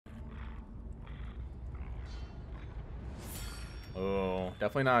Oh,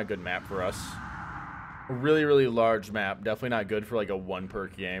 definitely not a good map for us. A really, really large map. Definitely not good for like a 1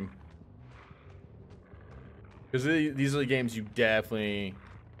 perk game. Because these are the games you definitely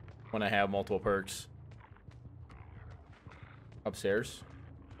want to have multiple perks. Upstairs?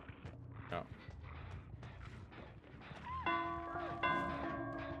 No.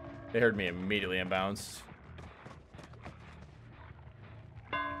 They heard me immediately and bounced.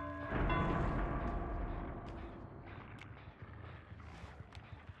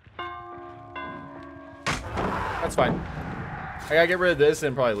 That's fine. I gotta get rid of this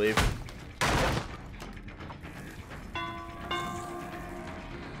and probably leave.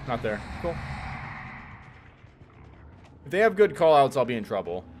 Not there. Cool. If they have good callouts, I'll be in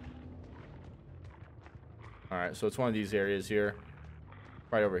trouble. Alright, so it's one of these areas here.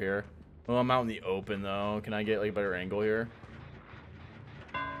 Right over here. Well, I'm out in the open, though. Can I get, like, a better angle here?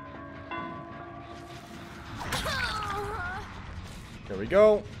 There we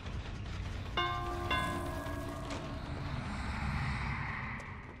go.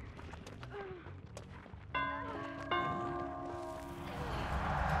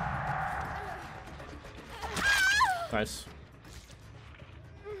 Nice.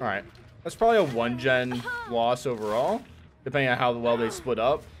 Alright. That's probably a 1-gen loss overall. Depending on how well they split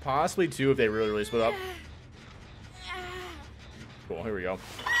up. Possibly 2 if they really, really split up. Cool, here we go.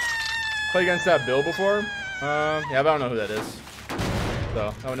 Played against that Bill before. Yeah, but I don't know who that is.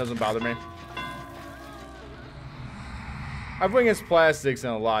 So, that one doesn't bother me. I've played against plastics in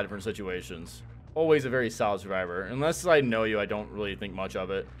a lot of different situations. Always a very solid survivor. Unless I know you, I don't really think much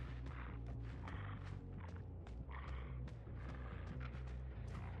of it.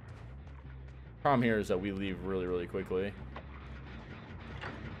 Problem here is that we leave really, really quickly.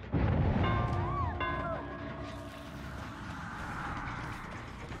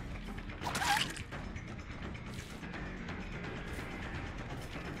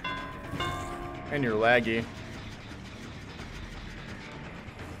 And you're laggy.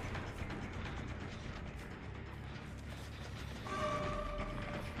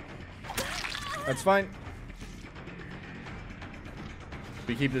 That's fine.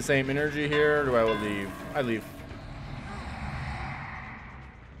 We keep the same energy here, or do I leave? I leave.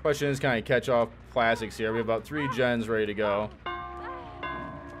 Question is, can I catch off classics here? We have about 3 gens ready to go.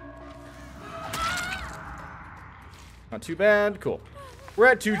 Not too bad. Cool. We're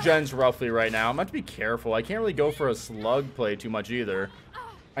at 2 gens roughly right now. I'm going to have to be careful. I can't really go for a slug play too much either.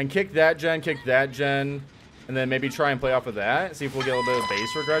 I can kick that gen, and then maybe try and play off of that. See if we'll get a little bit of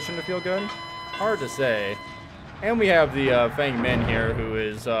base regression to feel good. Hard to say. And we have the Fang Min here, who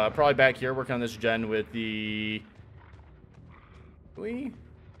is probably back here working on this gen with the...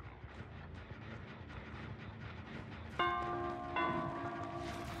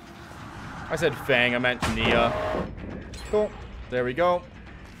 I said Fang, I meant Nia. Cool. There we go.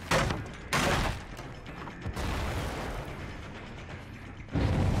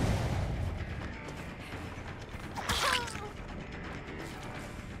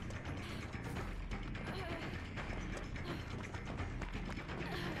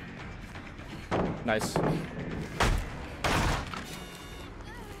 Nice.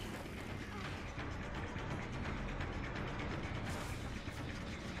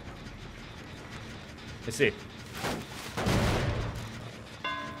 I see.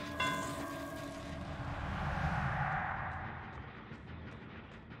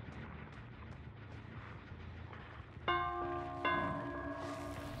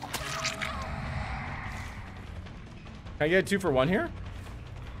 Can I get a 2 for 1 here?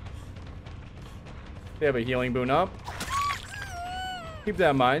 They have a healing boon up. Keep that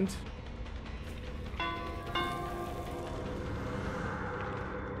in mind. Get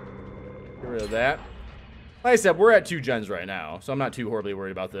rid of that. Like I said, we're at 2 gens right now, so I'm not too horribly worried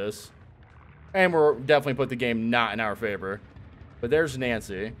about this. And we're definitely put the game not in our favor. But there's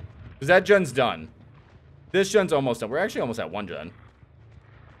Nancy. Because that gen's done. This gen's almost done. We're actually almost at 1 gen.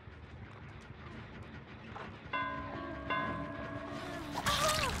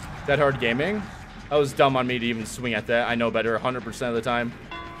 That hard gaming? That was dumb on me to even swing at that. I know better 100% of the time.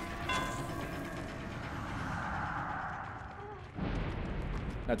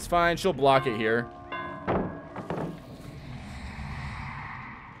 That's fine. She'll block it here.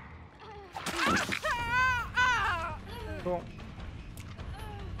 Cool.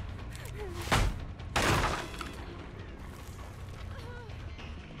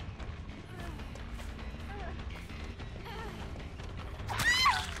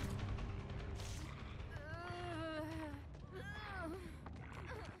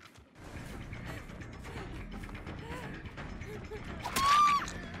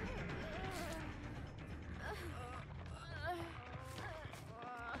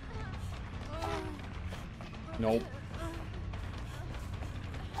 Nope.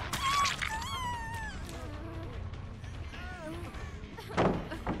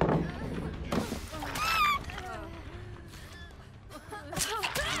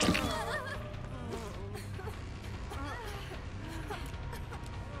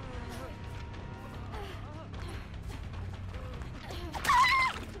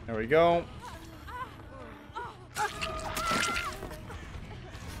 There we go.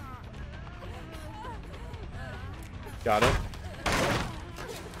 Got it.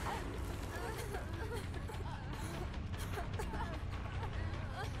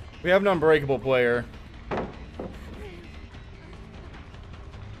 We have an unbreakable player.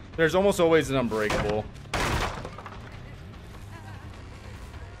 There's almost always an unbreakable.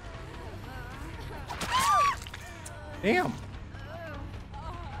 Damn.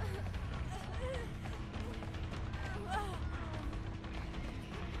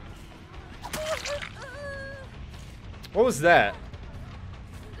 What was that?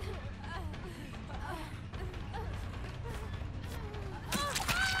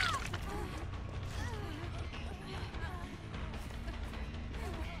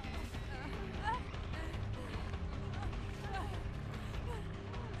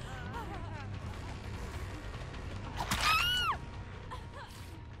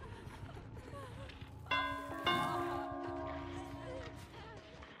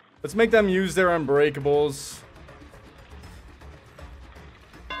 Let's make them use their unbreakables.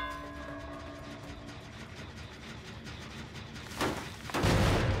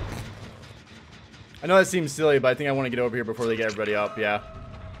 I know that seems silly, but I think I want to get over here before they get everybody up, yeah.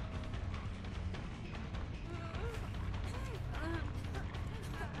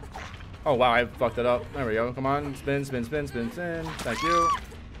 Oh, wow, I fucked that up. There we go. Come on. Spin, spin, spin, spin, spin. Thank you.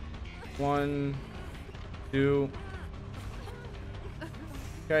 1, 2.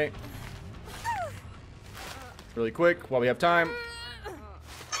 Okay. Really quick while we have time.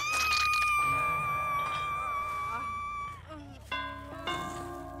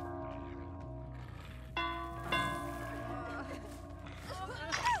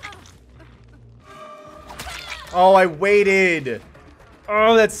 Oh, I waited.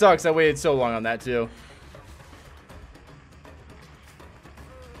 Oh, that sucks. I waited so long on that, too.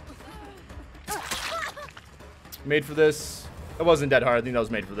 Made for this. That wasn't dead hard. I think that was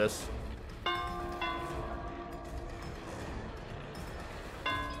made for this.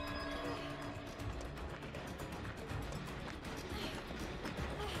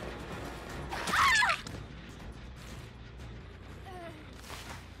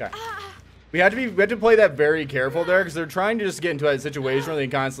 Okay. We had to play that very careful there because they're trying to just get into a situation where they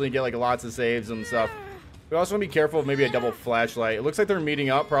can constantly get like lots of saves and stuff. We also want to be careful of maybe a double flashlight. It looks like they're meeting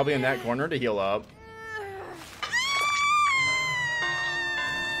up probably in that corner to heal up.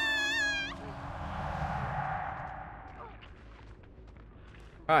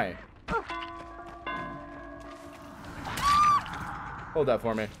 Hi. Hold that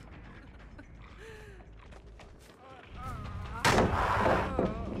for me.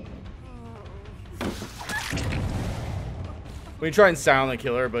 We can try and silently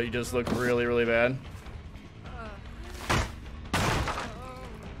kill her, but you just look really, really bad.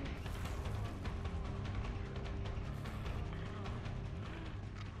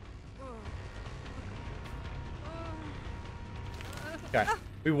 Okay.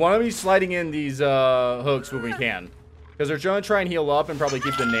 We want to be sliding in these hooks when we can. Because they're going to try and heal up and probably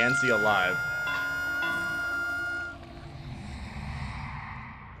keep the Nancy alive.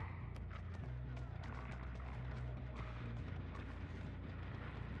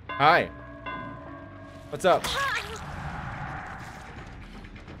 Hi. What's up?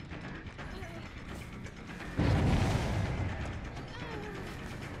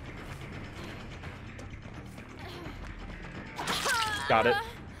 Got it.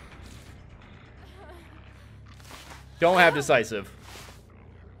 Don't have decisive.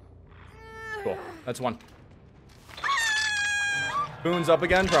 Cool. That's one. Boon's up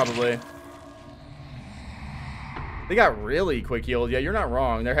again, probably. They got really quick healed. Yeah, you're not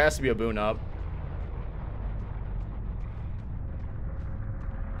wrong. There has to be a boon up.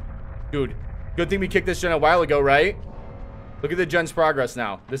 Dude, good thing we kicked this gen a while ago, right? Look at the gen's progress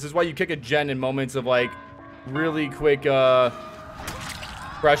now. This is why you kick a gen in moments of, like, really quick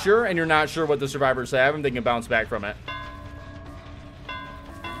pressure, and you're not sure what the survivors have, and they can bounce back from it.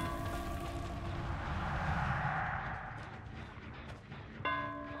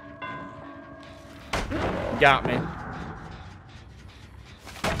 Got me.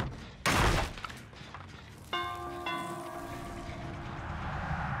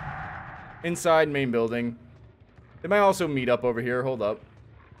 Inside main building. They might also meet up over here. Hold up.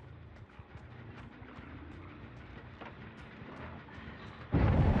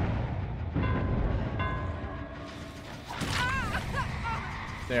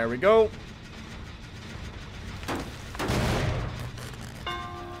 There we go.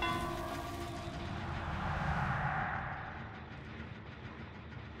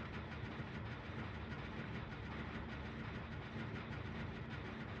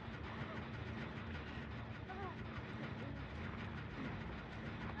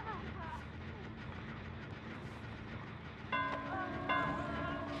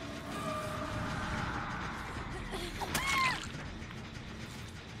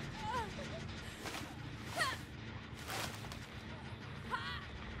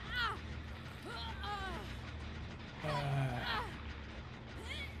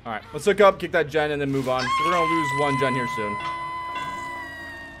 Alright, let's hook up, kick that gen, and then move on. We're gonna lose one gen here soon.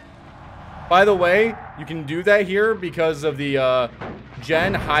 By the way, you can do that here because of the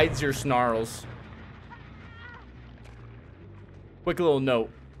gen hides your snarls. Quick little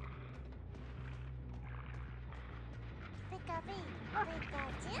note.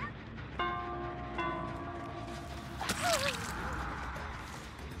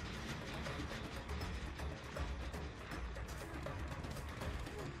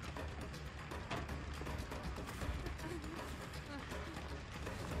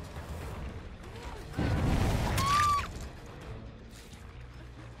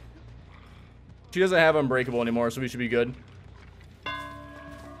 She doesn't have Unbreakable anymore, so we should be good.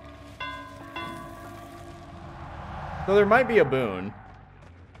 So there might be a boon.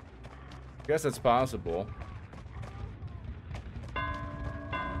 I guess that's possible.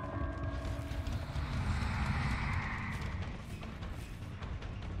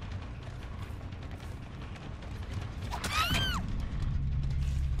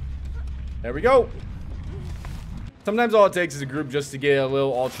 There we go. Sometimes all it takes is a group just to get a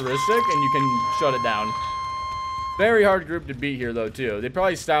little altruistic and you can shut it down. Very hard group to beat here though too. They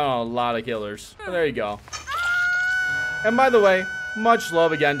probably stun on a lot of killers. Oh, there you go. And by the way, much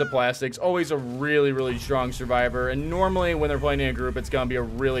love again to Plastics. Always a really, really strong survivor. And normally when they're playing in a group, it's going to be a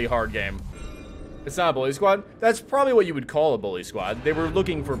really hard game. It's not a bully squad. That's probably what you would call a bully squad. They were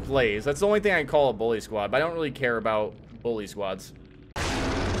looking for plays. That's the only thing I call a bully squad. But I don't really care about bully squads.